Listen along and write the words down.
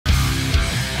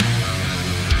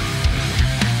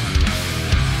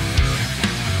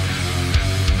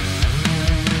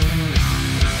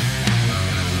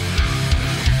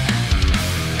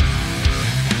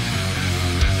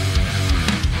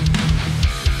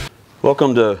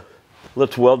Welcome to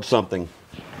Let's Weld Something.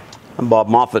 I'm Bob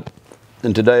Moffett,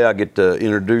 and today I get to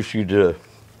introduce you to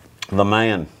the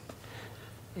man.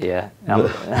 Yeah.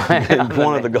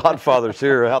 One of the godfathers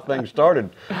here, how things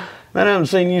started. Man, I haven't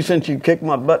seen you since you kicked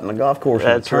my butt in the golf course.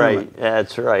 That's right.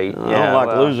 That's right. I don't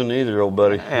like losing either, old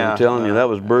buddy. Yeah, I'm telling you, that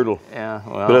was brutal. Yeah,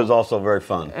 well, but it was also very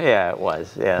fun. Yeah, it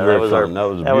was. Yeah, Very that was fun.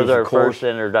 That was our first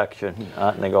introduction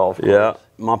out in the golf course. Yeah,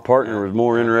 my partner was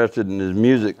more interested in his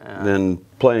music than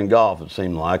playing golf, it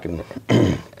seemed like, and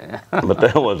but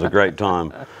that was a great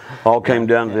time. All came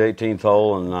down to the 18th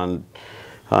hole, and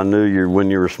I knew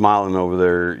when you were smiling over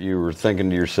there, you were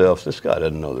thinking to yourself, this guy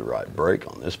doesn't know the right break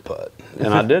on this putt.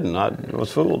 And I didn't. I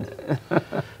was fooled.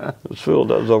 I was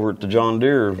over at the John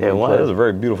Deere. It was a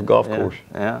very beautiful golf course.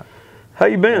 Yeah. How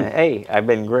you been? Hey, I've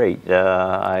been great.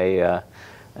 I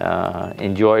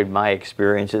enjoyed my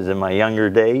experiences in my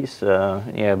younger days,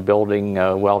 building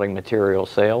welding material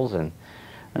sales, and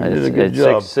did a good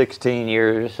job. 16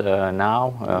 years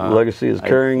now. Legacy is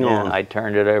carrying on. I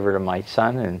turned it over to my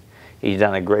son, and he's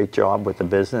done a great job with the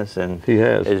business, and he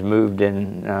has moved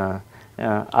in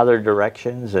other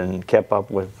directions and kept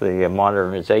up with the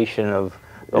modernization of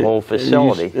the whole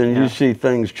facility. You see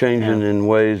things changing in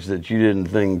ways that you didn't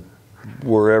think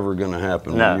were ever going to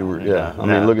happen. No, when you were,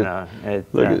 look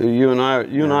at you and I.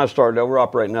 You and I started out. We're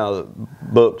operating now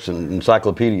books and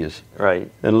encyclopedias.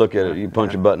 Right. And look at it. You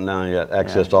punch a button down, you got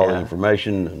access to all the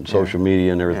information and social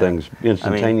media and everything's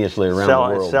instantaneously around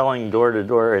the world. Selling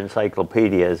door-to-door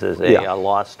encyclopedias is a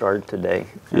lost art today.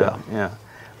 Yeah.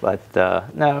 But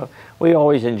no, we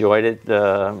always enjoyed it.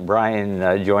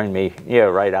 Brian joined me,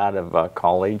 right out of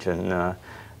college and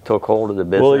took hold of the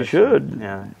business. Well, he should.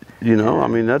 I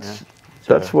mean,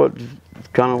 that's what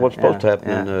kind of what's supposed to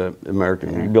happen in America.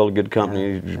 You build a good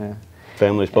company, your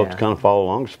family's supposed to kind of follow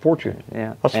along, support you.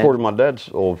 Yeah. I supported my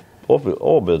dad's oil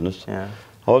business. Yeah.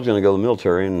 I was going to go to the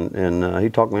military, and he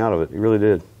talked me out of it. He really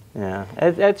did. Yeah,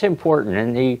 that's important,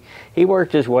 and he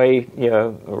worked his way,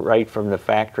 right from the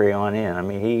factory on in. I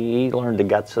mean, he learned the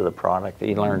guts of the product.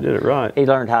 He learned did it right. He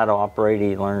learned how to operate.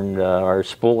 He learned our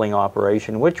spooling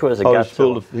operation, which was a guts.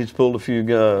 He spooled a few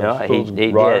guys. He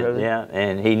did,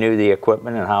 and he knew the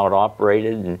equipment and how it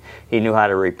operated, and he knew how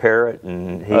to repair it,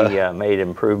 and he made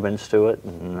improvements to it.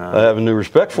 And, I have a new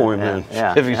respect for him, man.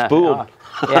 If he spooled.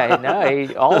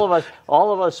 All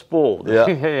of us spooled.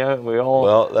 Yeah, we all.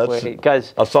 Well,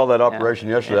 because I saw that operation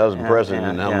yesterday. That was impressive,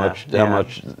 and how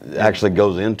much actually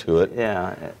goes into it.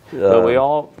 Yeah, but we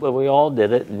all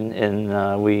did it,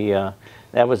 and we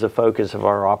that was the focus of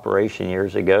our operation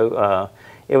years ago.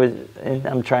 It was, and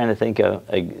I'm trying to think of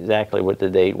exactly what the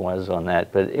date was on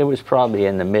that, but it was probably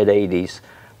in the mid '80s,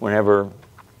 whenever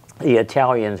the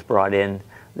Italians brought in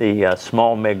the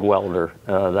small MIG welder,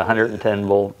 the 110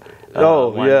 volt.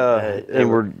 And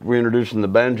we're introducing the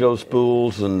banjo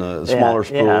spools and the smaller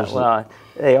spools. Yeah, well,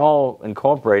 they all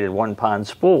incorporated 1 pound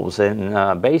spools,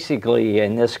 and basically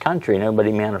in this country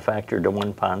nobody manufactured the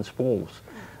 1 pound spools.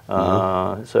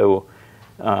 So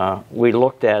we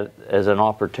looked at it as an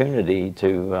opportunity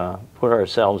to put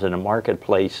ourselves in a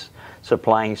marketplace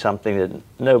supplying something that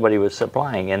nobody was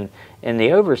supplying. And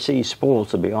the overseas spools,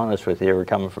 to be honest with you, were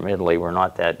coming from Italy, were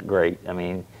not that great. I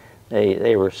mean,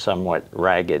 they were somewhat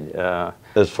ragged.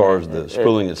 As far as the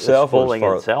spooling itself? Spooling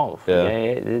itself.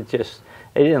 It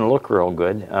didn't look real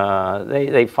good.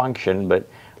 They functioned, but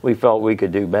we felt we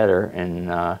could do better,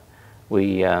 and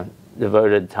we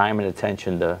devoted time and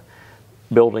attention to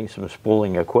building some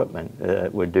spooling equipment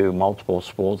that would do multiple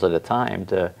spools at a time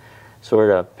to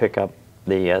sort of pick up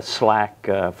the slack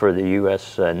for the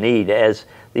U.S. need as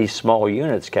these small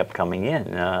units kept coming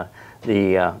in.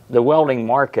 The welding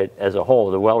market as a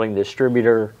whole, the welding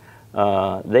distributor,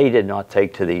 they did not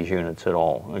take to these units at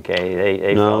all. Okay, they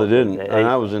didn't. And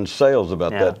I was in sales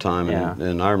about that time,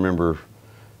 and I remember,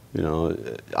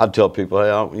 I'd tell people,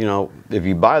 hey, if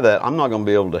you buy that, I'm not going to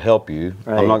be able to help you.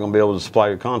 Right. I'm not going to be able to supply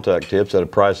your contact tips at a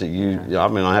price that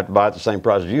I have to buy at the same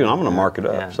price as you, and I'm going to mark it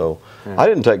up. So I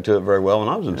didn't take to it very well when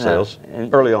I was in sales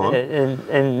early on.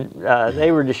 And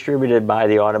they were distributed by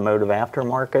the automotive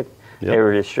aftermarket. They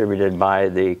were distributed by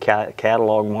the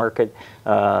catalog market.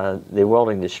 The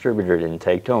welding distributor didn't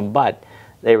take to them, but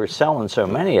they were selling so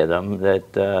many of them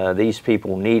that these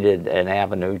people needed an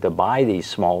avenue to buy these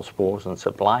small spools and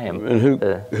supply them.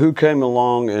 And who came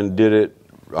along and did it?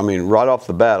 I mean, right off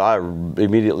the bat, I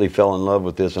immediately fell in love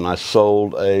with this, and I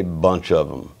sold a bunch of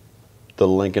them. The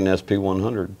Lincoln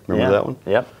SP100. Remember that one?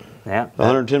 Yep. Yeah. The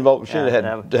 110 volt machine. It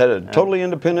had a totally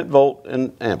independent volt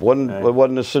and amp. It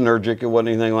wasn't a synergic. It wasn't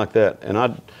anything like that. And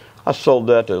I sold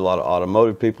that to a lot of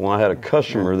automotive people. And I had a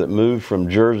customer that moved from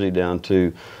Jersey down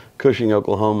to Cushing,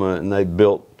 Oklahoma, and they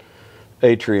built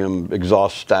atrium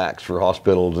exhaust stacks for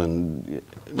hospitals, and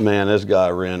man, this guy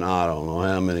ran, I don't know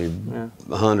how many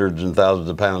hundreds and thousands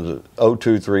of pounds of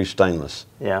 023 stainless.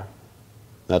 Yeah.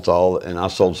 That's all, and I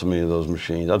sold so many of those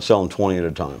machines. I'd sell them 20 at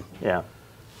a time. Yeah.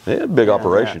 Yeah, big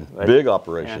operation, big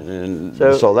operation. Yeah. And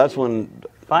so that's when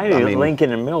finally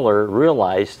Lincoln and Miller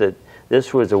realized that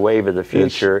this was a wave of the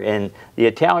future, and the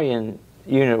Italian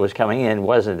unit was coming in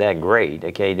wasn't that great,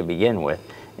 okay, to begin with.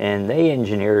 And they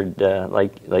engineered,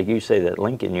 like you say, that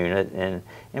Lincoln unit, and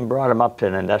brought them up to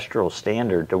an industrial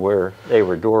standard to where they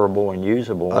were durable and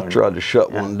usable. I tried to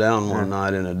shut one down one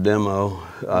night in a demo.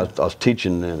 I was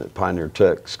teaching then at Pioneer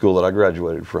Tech, school that I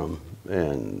graduated from,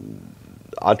 and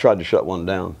I tried to shut one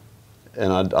down.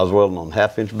 And I was welding on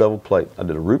 1/2-inch bevel plate. I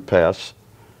did a root pass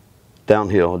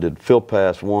downhill. I did fill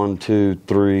pass 1, 2,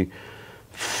 3,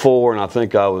 4, and I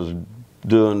think I was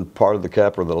doing part of the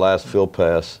cap or the last fill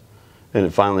pass. And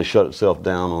it finally shut itself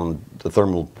down on the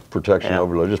thermal protection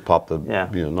overload. Just popped the,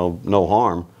 no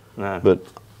harm. But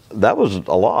that was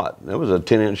a lot. It was a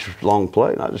 10-inch long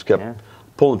plate. And I just kept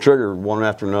pulling the trigger one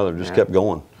after another, just kept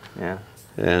going. Yeah.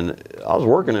 And I was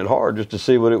working it hard just to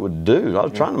see what it would do. I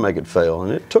was trying to make it fail,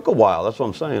 and it took a while. That's what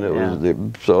I'm saying. It was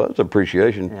so that's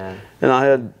appreciation. Yeah. And I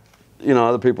had,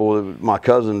 other people. My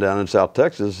cousin down in South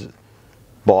Texas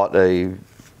bought the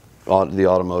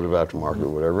automotive aftermarket or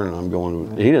whatever, and I'm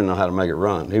going. He didn't know how to make it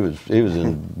run. He was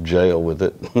in jail with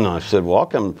it. And I said,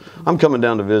 "Well, I'm coming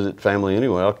down to visit family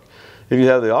anyway. If you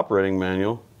have the operating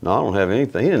manual." No, I don't have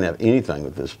anything. He didn't have anything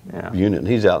with this unit. And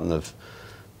he's out in the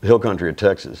hill country of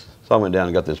Texas. So I went down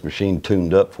and got this machine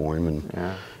tuned up for him,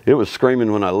 and it was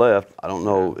screaming when I left. I don't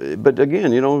know, but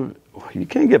again, you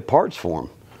can't get parts for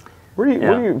them. Where do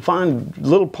you find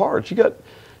little parts? You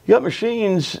got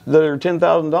machines that are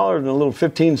 $10,000, and a little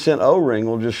 15-cent O-ring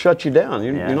will just shut you down.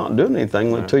 You're not doing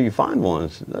anything until you find one.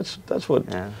 That's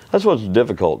what's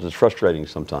difficult. It's frustrating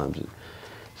sometimes.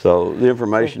 So the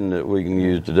information that we can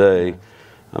use today.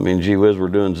 I mean, gee whiz, we're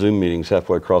doing Zoom meetings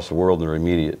halfway across the world, and they're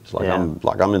immediate. It's like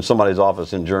I'm in somebody's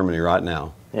office in Germany right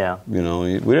now. Yeah. We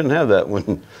didn't have that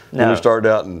when we started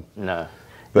out.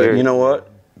 But you know what?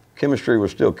 Chemistry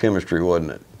was still chemistry,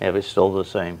 wasn't it? Yeah, it was still the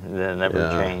same. It never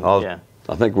changed.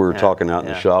 I think we were talking out in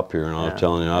the shop here, and I was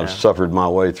telling you, I've suffered my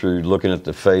way through looking at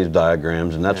the phase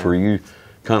diagrams, and that's where you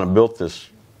kind of built this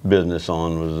business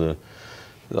on, was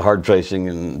the hard-facing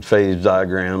and phase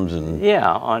diagrams.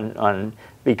 And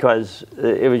because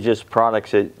it was just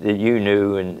products that you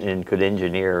knew and could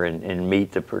engineer and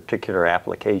meet the particular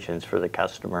applications for the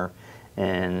customer,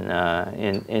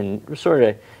 and sort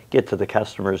of get to the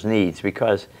customer's needs.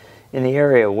 Because in the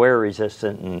area of wear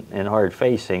resistant and hard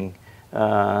facing,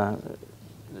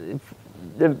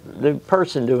 the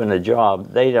person doing the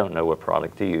job, they don't know what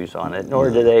product to use on it,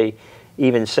 nor do they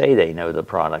even say they know the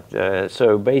product.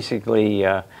 So basically,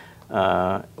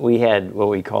 we had what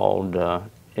we called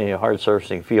hard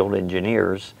surfacing field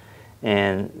engineers,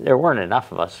 and there weren't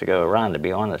enough of us to go around, to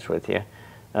be honest with you.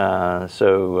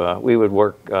 So we would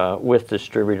work with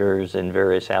distributors in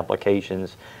various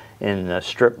applications, in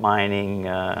strip mining,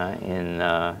 in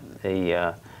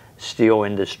the steel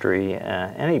industry,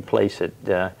 any place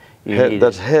that you need.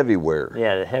 That's heavy wear.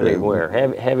 Yeah, heavy wear,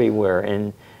 heavy wear,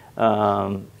 and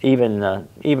even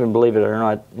believe it or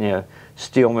not,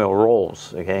 steel mill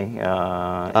rolls. Okay.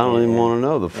 I don't even want to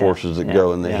know the forces that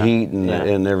go in the heat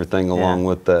and everything along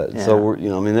with that. Yeah. So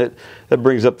that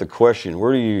brings up the question: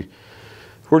 where do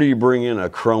you bring in a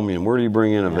chromium? Where do you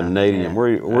bring in a vanadium?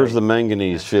 Where's the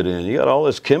manganese fit in? You got all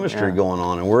this chemistry going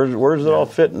on, and where does it all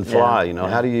fit and fly?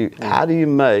 How do you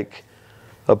make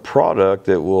a product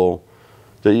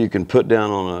that you can put down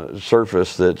on a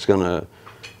surface that's going to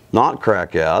not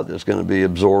crack out, that's going to be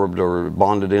absorbed or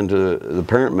bonded into the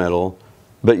parent metal,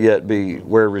 but yet be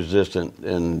wear resistant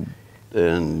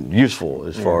and useful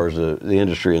as far as the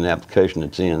industry and the application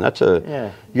it's in?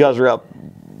 You guys are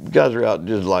out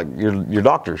just like your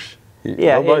doctors.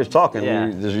 Nobody's talking.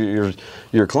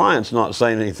 Your client's not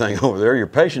saying anything over there. Your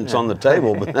patient's on the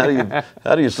table, but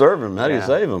how do you serve them? How do you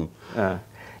save them?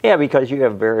 Because you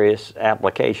have various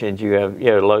applications. You have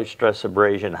low stress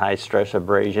abrasion, high stress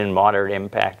abrasion, moderate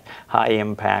impact, high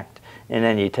impact, and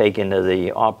then you take into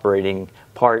the operating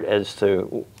part as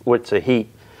to what's the heat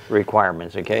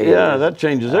requirements. Okay. Yeah, that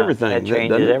changes everything. That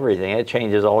changes everything. It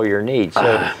changes all your needs.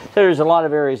 So there's a lot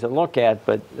of areas to look at.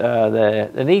 But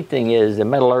the neat thing is the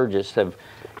metallurgists have,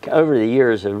 over the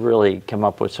years, have really come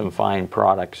up with some fine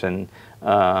products and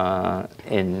how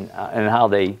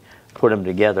they put them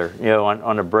together.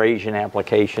 On abrasion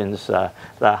applications, the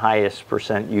highest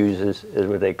percent uses is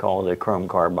what they call the chrome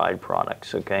carbide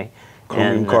products. Okay,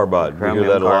 Chromium carbide. We hear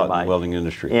that a lot in the welding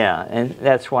industry. Yeah, and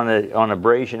that's on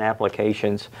abrasion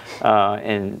applications,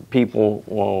 and people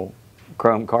will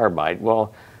chrome carbide.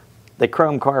 Well, the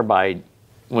chrome carbide,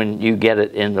 when you get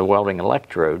it in the welding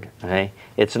electrode, okay,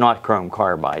 it's not chrome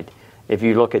carbide. If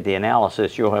you look at the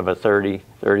analysis, you'll have a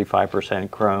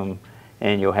 35% chrome,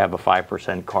 and you'll have a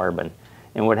 5% carbon.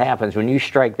 And what happens when you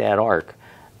strike that arc,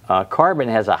 carbon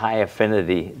has a high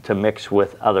affinity to mix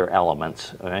with other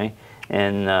elements, okay?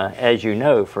 And as you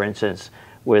know, for instance,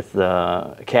 with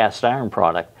the cast iron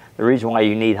product, the reason why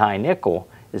you need high nickel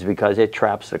is because it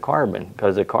traps the carbon,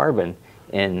 because the carbon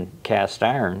in cast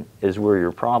iron is where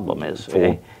your problem is.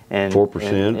 Okay?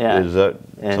 4%? Yeah, is that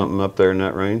something up there in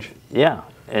that range? Yeah,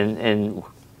 and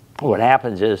what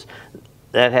happens is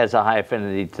that has a high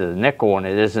affinity to the nickel, and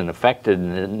it isn't affected,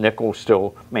 and the nickel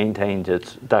still maintains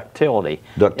its ductility.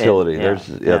 Ductility,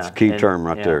 that's a key term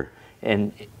right there.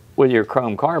 And with your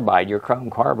chrome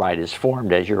carbide is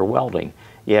formed as you're welding.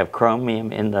 You have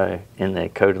chromium in the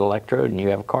coated electrode, and you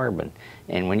have carbon.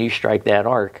 And when you strike that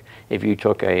arc, if you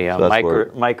took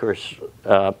a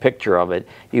micro picture of it,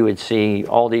 you would see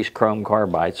all these chrome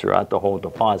carbides throughout the whole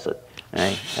deposit.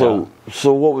 Right? So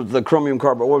what was the chromium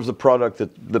carbide? What was the product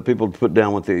that people put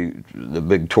down with the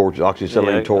big torch,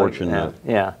 oxyacetylene torch, and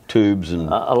the tubes? And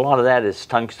a lot of that is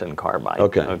tungsten carbide.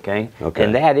 Okay.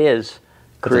 And that is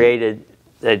created.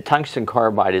 The tungsten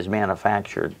carbide is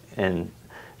manufactured, and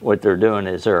what they're doing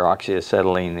is they're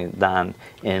oxyacetylene down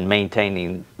and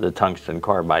maintaining the tungsten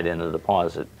carbide in the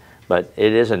deposit. But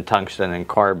it isn't tungsten and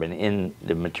carbon in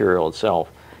the material itself.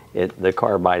 The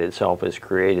carbide itself is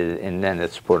created, and then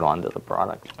it's put onto the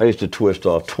product. I used to twist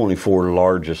off 24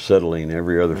 large acetylene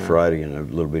every other Friday in a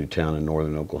little bitty town in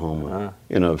northern Oklahoma,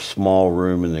 in a small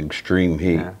room in extreme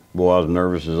heat. Boy, I was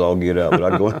nervous as all get out.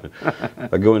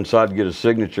 But I go inside to get a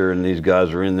signature, and these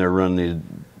guys are in there running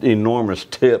these enormous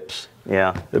tips.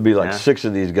 Yeah, there'd be like 6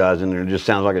 of these guys in there. It just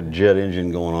sounds like a jet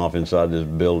engine going off inside this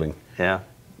building. Yeah.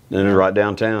 And they're right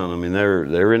downtown. I mean,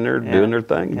 they're in there doing their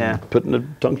thing, putting the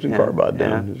tungsten carbide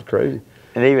down. It's crazy.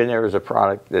 And even there was a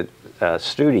product that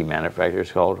Studi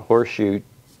manufactures called horseshoe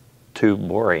tube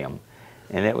borium,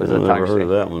 and it was I've never heard of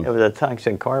that one. It was a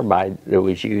tungsten carbide that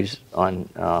was used on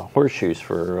horseshoes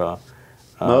for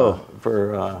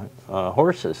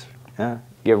horses.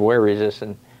 Give wear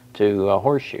resistance to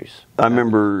horseshoes. I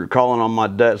remember calling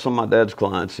on some of my dad's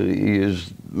clients. He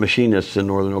is machinists in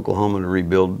northern Oklahoma to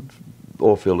rebuild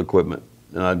oil field equipment,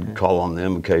 and I'd call on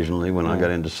them occasionally when I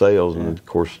got into sales. And of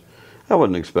course, I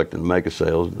wasn't expecting to make a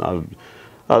sales.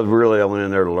 I went in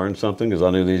there to learn something because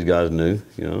I knew these guys knew.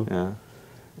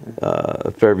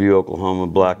 Fairview, Oklahoma,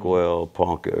 Blackwell,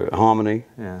 Ponca, Hominy,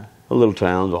 little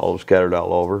towns all scattered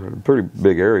all over. A pretty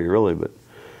big area, really. But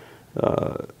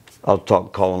I was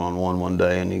calling on one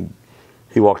day, and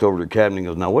he walked over to the cabinet and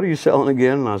goes, "Now, what are you selling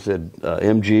again?" And I said,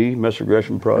 "MG, Master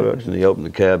Gresham Products." And he opened the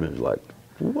cabinet and was like,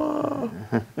 "Wow."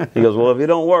 He goes, "Well, if it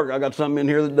don't work, I got something in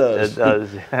here that does." It does.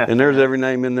 And there's every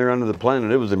name in there under the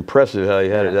planet. It was impressive how he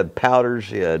had it. He had powders,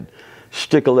 he had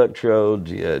stick electrodes,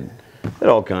 he had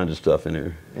all kinds of stuff in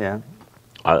here. Yeah.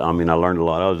 I mean, I learned a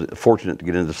lot. I was fortunate to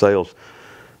get into sales.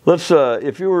 This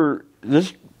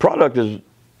product is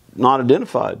not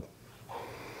identified.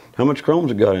 How much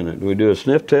chrome's it got in it? Do we do a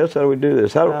sniff test? How do we do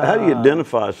this? How do you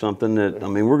identify something that, I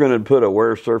mean, we're going to put a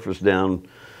wear surface down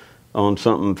on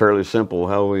something fairly simple.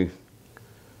 How we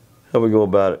go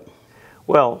about it?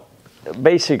 Well,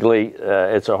 basically,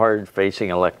 it's a hard-facing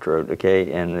electrode,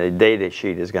 okay, and the data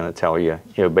sheet is going to tell you,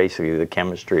 basically the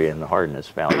chemistry and the hardness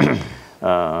value.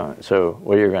 So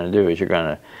what you're going to do is you're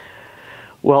going to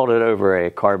weld it over a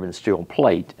carbon steel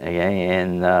plate, okay,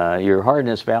 and your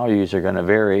hardness values are going to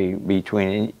vary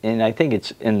between, and I think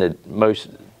it's in the most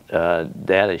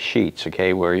data sheets,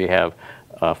 okay, where you have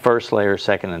first layer,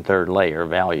 second, and third layer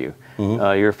value.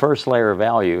 Your first layer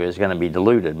value is going to be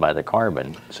diluted by the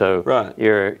carbon. So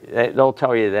they'll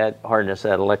tell you that hardness,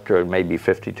 that electrode may be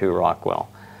 52 Rockwell.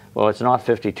 Well, it's not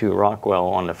 52 Rockwell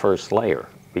on the first layer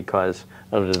because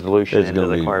of the dilution into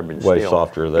the carbon steel. Way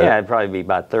softer than that. Yeah, it'd probably be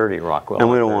about 30 Rockwell. And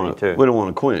we don't want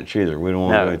to quench either. We don't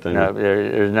want anything. No,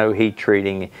 there's no heat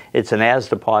treating. It's an as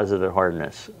deposited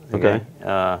hardness. Okay.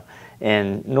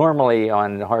 And normally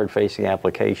on hard-facing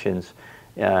applications,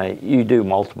 you do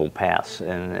multiple pass,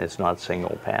 and it's not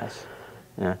single pass.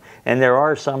 And there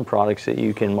are some products that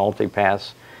you can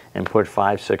multi-pass and put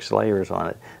 5-6 layers on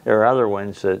it. There are other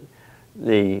ones that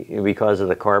because of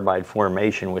the carbide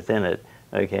formation within it,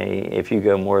 okay, if you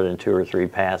go more than 2 or 3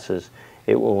 passes,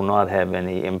 it will not have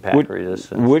any impact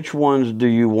resistance. Which ones do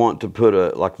you want to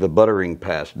put like the buttering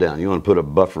pass down? You want to put a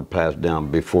buffer pass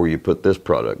down before you put this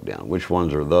product down. Which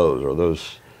ones are those? Are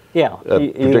those a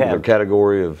particular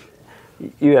category of?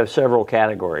 you have several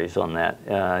categories on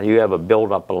that. You have a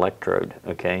build-up electrode,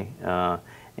 okay,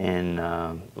 and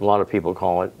a lot of people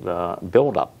call it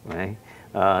build-up. Right?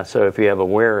 So if you have a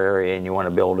wear area and you want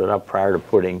to build it up prior to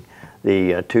putting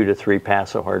the 2 to 3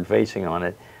 pass of hard facing on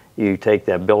it, you take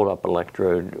that build-up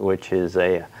electrode, which is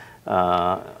a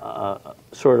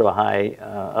sort of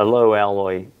a low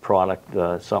alloy product,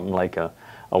 something like a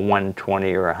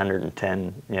 120 or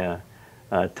 110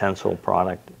 tensile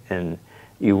product, and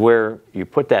you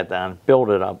put that down, build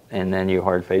it up, and then you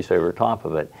hard face over top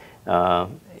of it.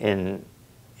 And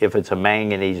if it's a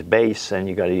manganese base, then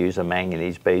you got to use a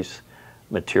manganese base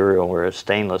material or a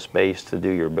stainless base to do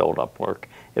your build-up work.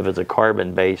 If it's a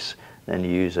carbon base, then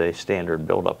you use a standard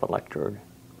build-up electrode.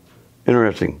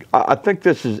 Interesting. I think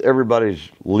this is everybody's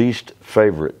least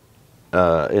favorite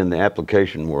in the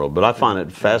application world, but I find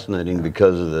it fascinating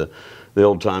because of the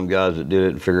old-time guys that did it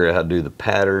and figured out how to do the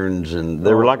patterns, and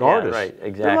they were like artists. Right,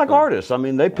 exactly. They're like artists. I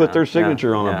mean, they put their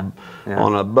signature on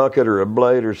a bucket or a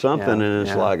blade or something, and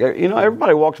it's like, you know,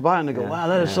 everybody walks by and they go, wow,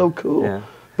 that is so cool. Yeah.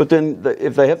 But then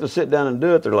if they have to sit down and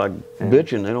do it, they're like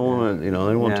bitching. They don't want to, you know,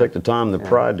 they don't want to take the time, the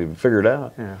pride to figure it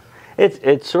out. Yeah.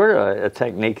 It's sort of a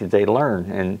technique that they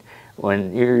learn, and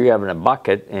when you're having a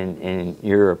bucket and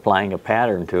you're applying a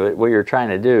pattern to it, what you're trying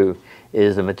to do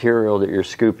is the material that you're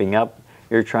scooping up,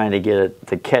 you're trying to get it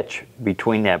to catch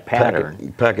between that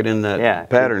pattern. Pack it in that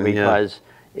pattern. Because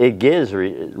it gives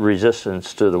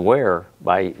resistance to the wear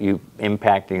by you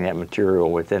impacting that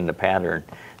material within the pattern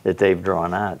that they've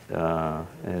drawn out.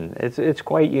 And it's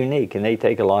quite unique, and they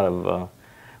take a lot of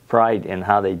pride in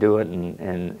how they do it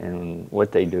and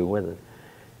what they do with it.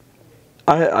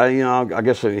 I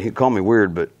guess he called me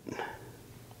weird, but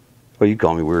well, you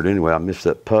call me weird anyway. I missed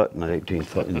that putt in the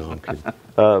 18th putt. No, I'm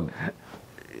kidding.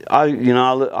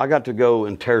 I got to go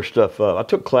and tear stuff up. I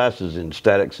took classes in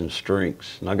statics and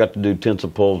strengths, and I got to do tensile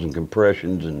pulls and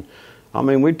compressions, and I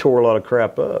mean, we tore a lot of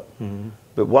crap up. Mm-hmm.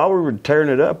 But while we were tearing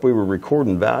it up, we were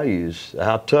recording values,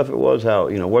 how tough it was, how,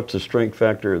 you know, what's the strength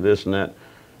factor of this and that.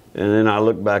 And then I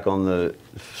looked back on the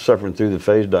suffering through the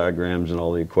phase diagrams and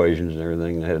all the equations and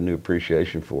everything, and I had a new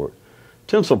appreciation for it.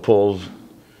 Tensile pulls,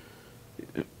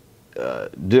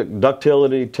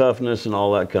 ductility, toughness, and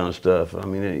all that kind of stuff. I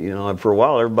mean, you know, for a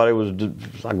while, everybody was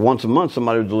like once a month,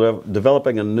 somebody was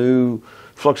developing a new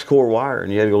flux core wire,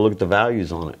 and you had to go look at the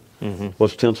values on it. Mm-hmm.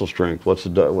 What's tensile strength? What's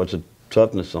the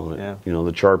toughness on it? Yeah. You know,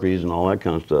 the Sharpies and all that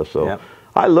kind of stuff. So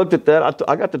I looked at that.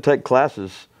 I got to take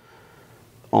classes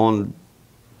on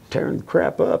tearing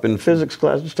crap up in physics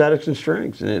classes, statics and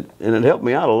strengths, and it helped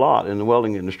me out a lot in the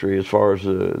welding industry as far as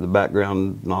the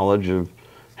background knowledge of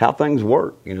how things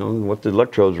work, you know, and what the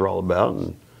electrodes are all about,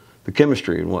 and the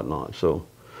chemistry and whatnot. So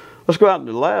let's go out in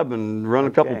the lab and run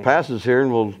a couple passes here,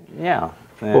 and we'll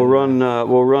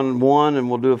run one, and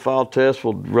we'll do a file test.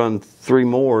 We'll run 3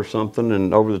 more or something,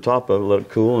 and over the top of it, let it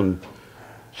cool, and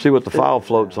see what the file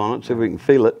floats on it. See if we can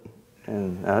feel it.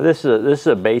 And this is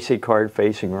a basic hard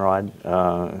facing rod.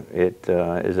 It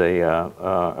is a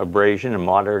abrasion and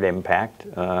moderate impact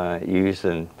used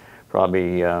in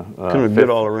probably kind of good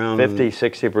all around.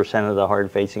 50-60% of the hard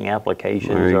facing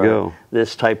applications are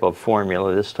this type of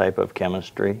formula, this type of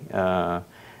chemistry.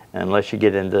 Unless you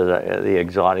get into the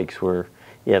exotics where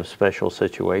you have special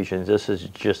situations, this is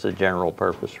just a general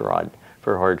purpose rod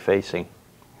for hard facing.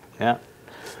 Yeah,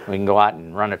 we can go out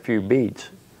and run a few beads.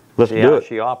 Let's see do how it.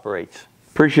 she operates.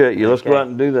 Appreciate you. Let's go out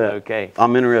and do that. Okay.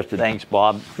 I'm interested. Thanks,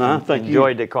 Bob. Thank you.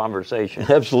 Enjoyed the conversation.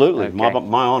 Absolutely. Okay.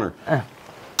 My honor. I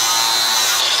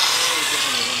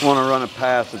want to run a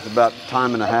pass that's about 1.5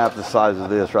 times the size of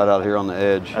this right out here on the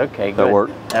edge. Okay, that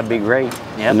work? That'd be great.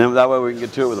 Yep. And then that way we can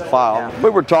get to it with a file. Yeah. We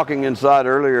were talking inside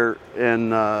earlier,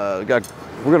 and we're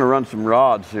going to run some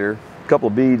rods here, a couple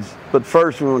of beads. But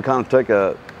first we want to kind of take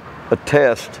a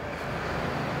test.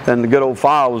 And the good old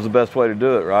file was the best way to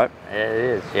do it, right? It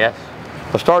is, yes.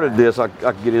 I started this, I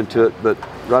could get into it, but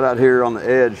right out here on the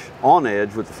edge,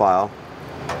 with the file,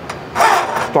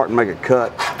 start to make a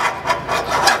cut.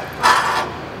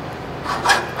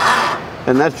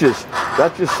 And that's just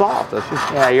soft. That's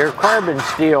just your carbon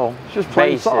steel. It's just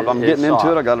plain soft. I'm getting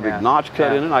into it. I got a big notch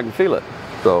cut in it. I can feel it.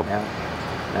 So,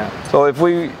 so if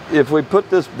we put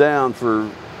this down for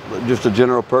just a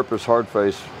general purpose hard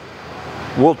face,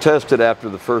 we'll test it after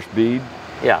the first bead.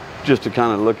 Yeah. Just to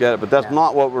kind of look at it, but that's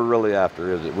not what we're really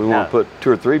after, is it? We want to put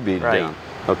 2 or 3 beads down.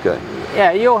 Okay.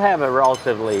 Yeah, you'll have a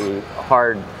relatively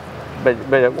hard, but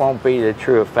it won't be the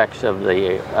true effects of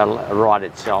the rod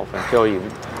itself until you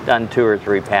done 2 or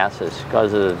 3 passes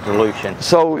because of the dilution.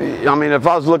 So, I mean, if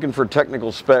I was looking for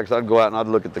technical specs, I'd go out and I'd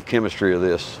look at the chemistry of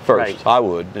this first. Right. I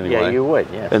would, anyway. Yeah, you would,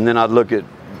 yeah. And then I'd look at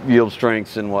yield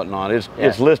strengths and whatnot.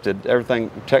 It's listed.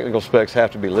 Everything, technical specs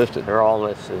have to be listed. They're all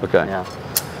listed. Okay. Yeah.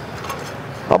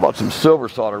 I bought some silver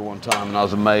solder one time, and I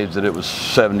was amazed that it was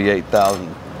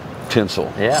 78,000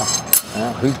 tensile. Yeah.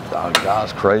 Oh,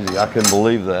 God's crazy. I couldn't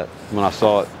believe that when I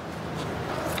saw it.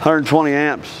 120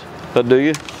 amps. That do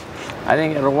you? I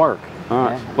think it'll work. All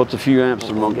right. Yeah. What's a few amps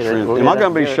a month? We'll Am I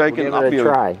going to be shaking? We'll give it a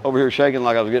try. Over here shaking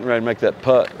like I was getting ready to make that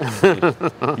putt.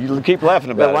 You keep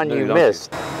laughing about the one it, you don't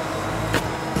missed.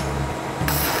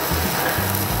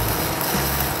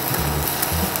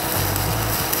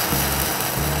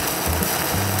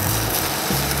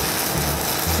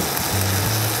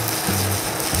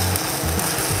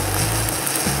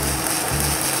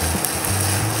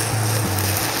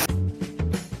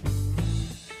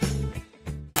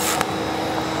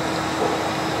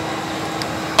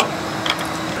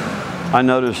 I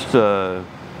noticed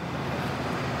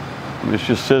it's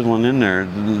just sizzling in there.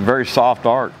 Very soft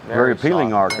arc, very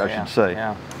appealing soft. arc, I Yeah. should say.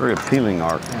 Yeah. Very appealing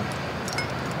arc. Yeah.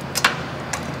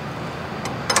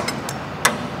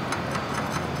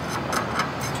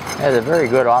 Has a very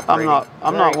good operating.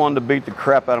 I'm not one to beat the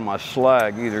crap out of my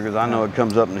slag either, because I know it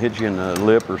comes up and hits you in the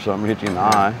lip or something, hits you in the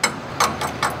eye.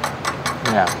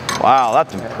 Yeah. Wow,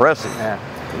 that's impressive. Yeah.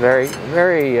 Very,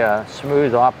 very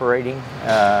smooth operating.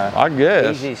 I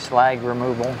guess. Easy slag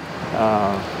removal.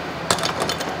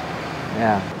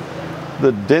 Yeah.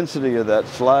 The density of that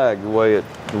slag, the way it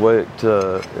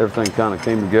everything kind of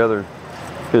came together,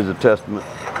 is a testament.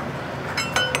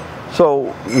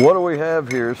 So, what do we have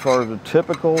here as far as a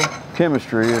typical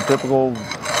chemistry, a typical,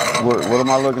 what am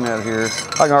I looking at here?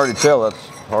 I can already tell that's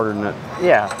harder than that.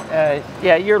 Yeah,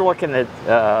 yeah. You're looking at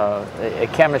a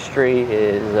chemistry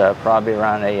is probably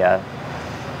around a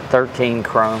 13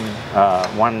 chrome,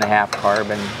 1.5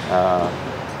 carbon.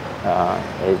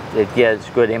 It gives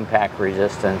good impact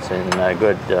resistance and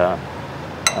good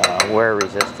wear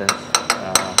resistance.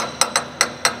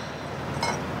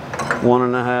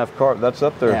 1.5 carbon. That's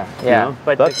up there. Yeah, yeah. You know?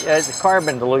 But the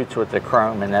carbon dilutes with the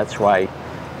chrome, and that's why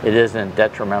it isn't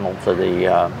detrimental to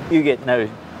the. You get no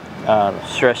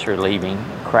stress relieving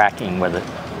cracking with it.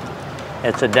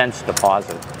 It's a dense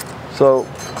deposit. So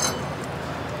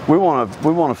we want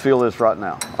to feel this right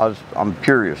now. I'm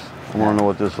curious. I want to know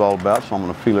what this is all about, so I'm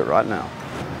going to feel it right now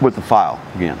with the file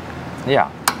again. Yeah,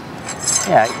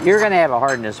 yeah. You're going to have a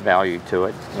hardness value to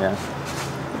it. Yeah.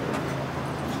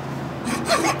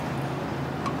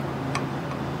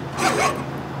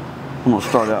 I'm going to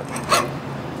start out.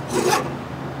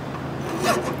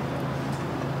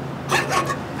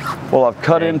 Well, I've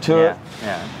cut into it,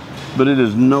 but it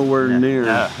is nowhere near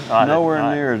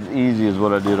near as easy as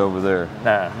what I did over there.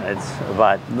 No, it's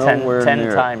about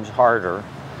 10 times harder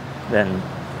than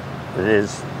it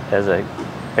is as a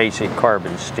basic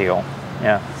carbon steel.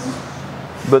 Yeah.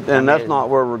 But that's not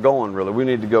where we're going really. We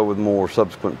need to go with more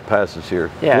subsequent passes here.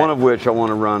 Yeah. One of which I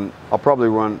want to run. I'll probably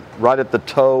run right at the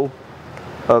toe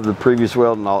of the previous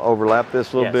weld, and I'll overlap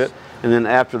this a little bit, and then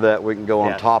after that we can go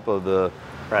on top of the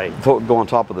go on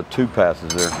top of the 2 passes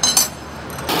there.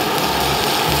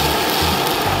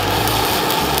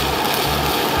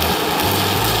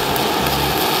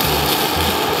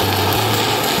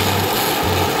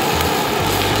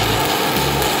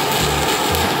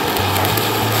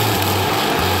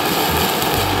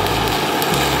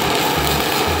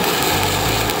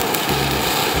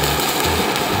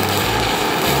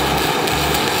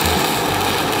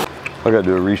 I got to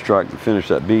do a restrike to finish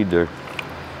that bead there.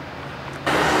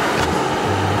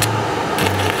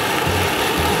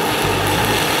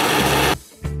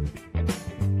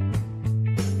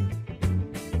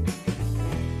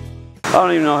 I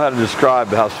don't even know how to describe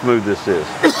how smooth this is.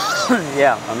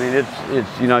 Yeah. I mean,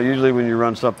 it's you know, usually when you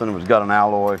run something that's got an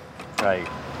alloy, right,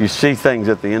 you see things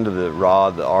at the end of the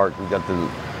rod, the arc. You got the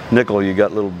nickel, you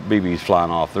got little BBs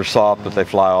flying off. They're soft, but they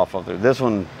fly off there. This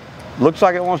one looks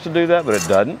like it wants to do that, but it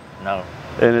doesn't. No.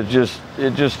 And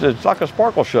it's like a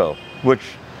sparkle show,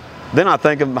 which then I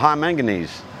think of high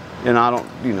manganese. And I don't,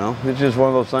 you know, it's just one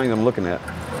of those things I'm looking at.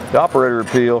 The operator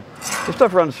appeal, this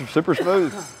stuff runs super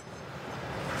smooth.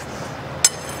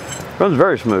 Runs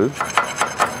very smooth.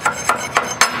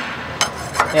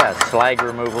 Yeah, slag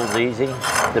removal's easy.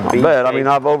 Not bad. I mean,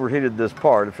 I've overheated this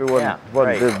part. If it wasn't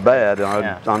this bad,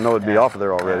 I know it'd be off of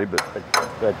there already. But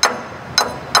good.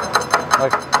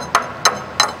 Look.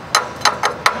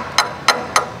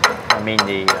 I mean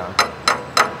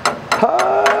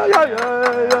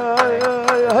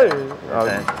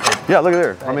yeah, look at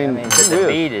there. I mean the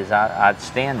bead is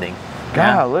outstanding.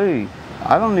 Golly.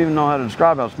 I don't even know how to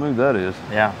describe how smooth that is.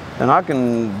 Yeah.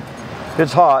 And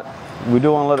it's hot. We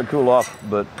do want to let it cool off,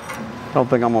 but I don't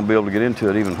think I'm going to be able to get into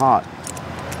it even hot,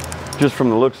 just from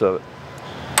the looks of it.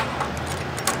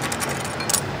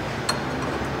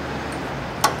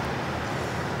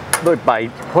 But by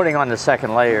putting on the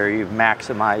second layer, you've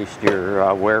maximized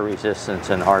your wear resistance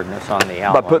and hardness on the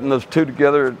outline. By putting those two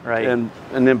together, right, and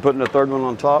then putting the third one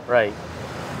on top? Right.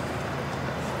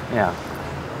 Yeah.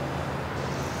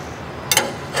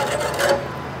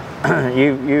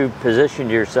 You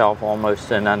positioned yourself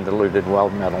almost in undiluted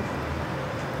weld metal.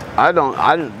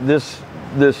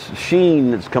 This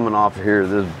sheen that's coming off of here,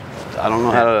 I don't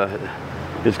know how to,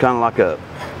 it's kind of like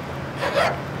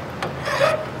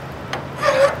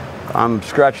I'm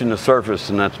scratching the surface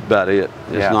and that's about it.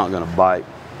 It's not going to bite.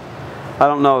 I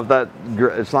don't know if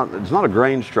it's not a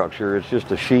grain structure, it's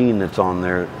just a sheen that's on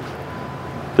there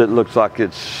that looks like I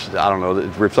don't know, it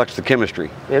reflects the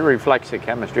chemistry. It reflects the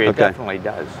chemistry, it definitely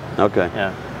does. Okay.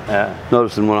 Yeah.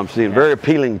 Noticing what I'm seeing. Very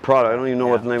appealing product. I don't even know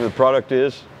what the name of the product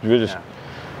is. We're just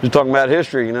talking about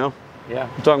history, you know? Yeah.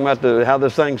 We're talking about how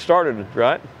this thing started,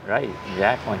 right? Right,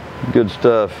 exactly. Good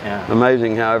stuff. Yeah.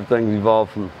 Amazing how everything's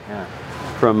evolved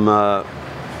from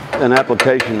an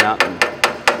application out in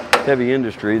heavy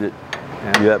industry that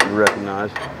you happen to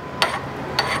recognize.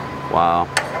 Wow.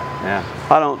 Yeah.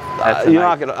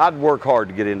 I'd work hard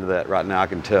to get into that right now, I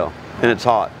can tell. And it's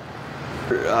hot.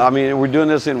 I mean, we're doing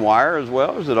this in wire as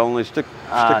well? Is it only stick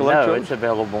electrodes? No, it's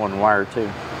available in wire too.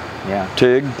 Yeah.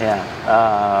 TIG?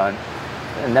 Yeah.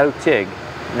 No TIG.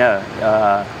 No.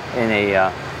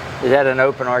 Is that an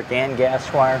open arc and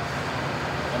gas wire?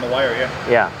 On the wire, yeah.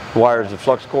 Yeah. Wire is a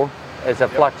flux core? It's a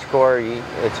flux core.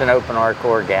 It's an open arc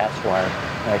or gas wire.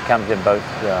 And it comes in both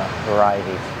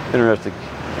varieties. Interesting.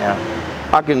 Yeah.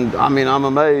 I'm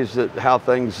amazed at how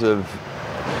things have,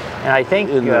 and I think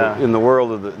in the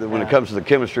world of when it comes to the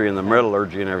chemistry and the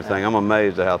metallurgy and everything, I'm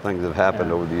amazed at how things have happened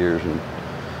over the years, and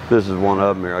this is one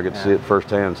of them here. I get to see it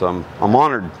firsthand, so I'm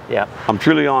honored. Yeah. I'm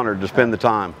truly honored to spend the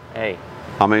time. Hey.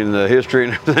 I mean, the history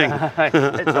and everything.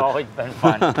 It's always been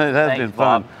fun. It has been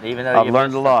fun. Bob. Even though I've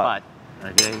learned a lot.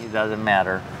 Okay, it doesn't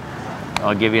matter.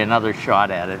 I'll give you another shot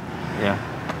at it. Yeah.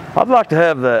 I'd like to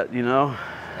have that, you know.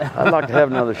 I'd like to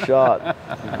have another shot.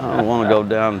 I don't want to go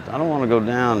down.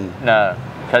 No,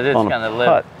 because it's going to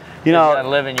live. It's going to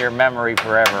live in your memory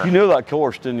forever. You knew that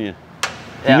course, didn't you?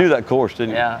 Yeah. You knew that course,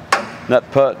 didn't you? Yeah. That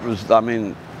putt was,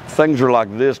 things were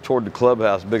like this toward the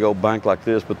clubhouse, big old bank like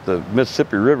this, but the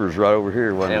Mississippi River's right over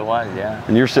here, wasn't it? It was, yeah.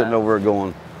 And you're sitting over there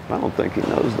going, I don't think he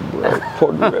knows the road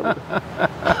toward the river.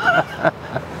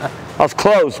 I was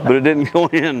close, but it didn't go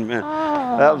in, man.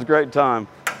 That was a great time.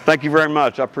 Thank you very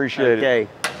much. I appreciate it. Okay.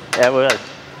 That was.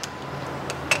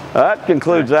 That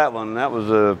concludes that one. That was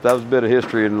a bit of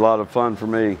history and a lot of fun for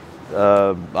me.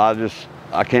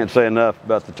 I can't say enough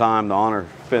about the time, the honor,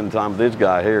 spending time with this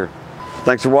guy here.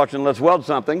 Thanks for watching Let's Weld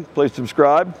Something. Please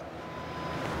subscribe.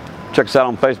 Check us out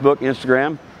on Facebook,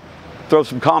 Instagram. Throw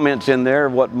some comments in there,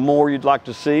 what more you'd like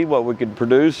to see, what we could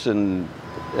produce, and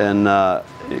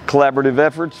collaborative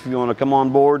efforts. If you want to come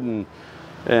on board and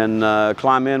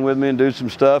climb in with me and do some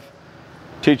stuff,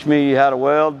 teach me how to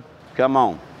weld, come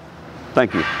on.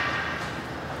 Thank you.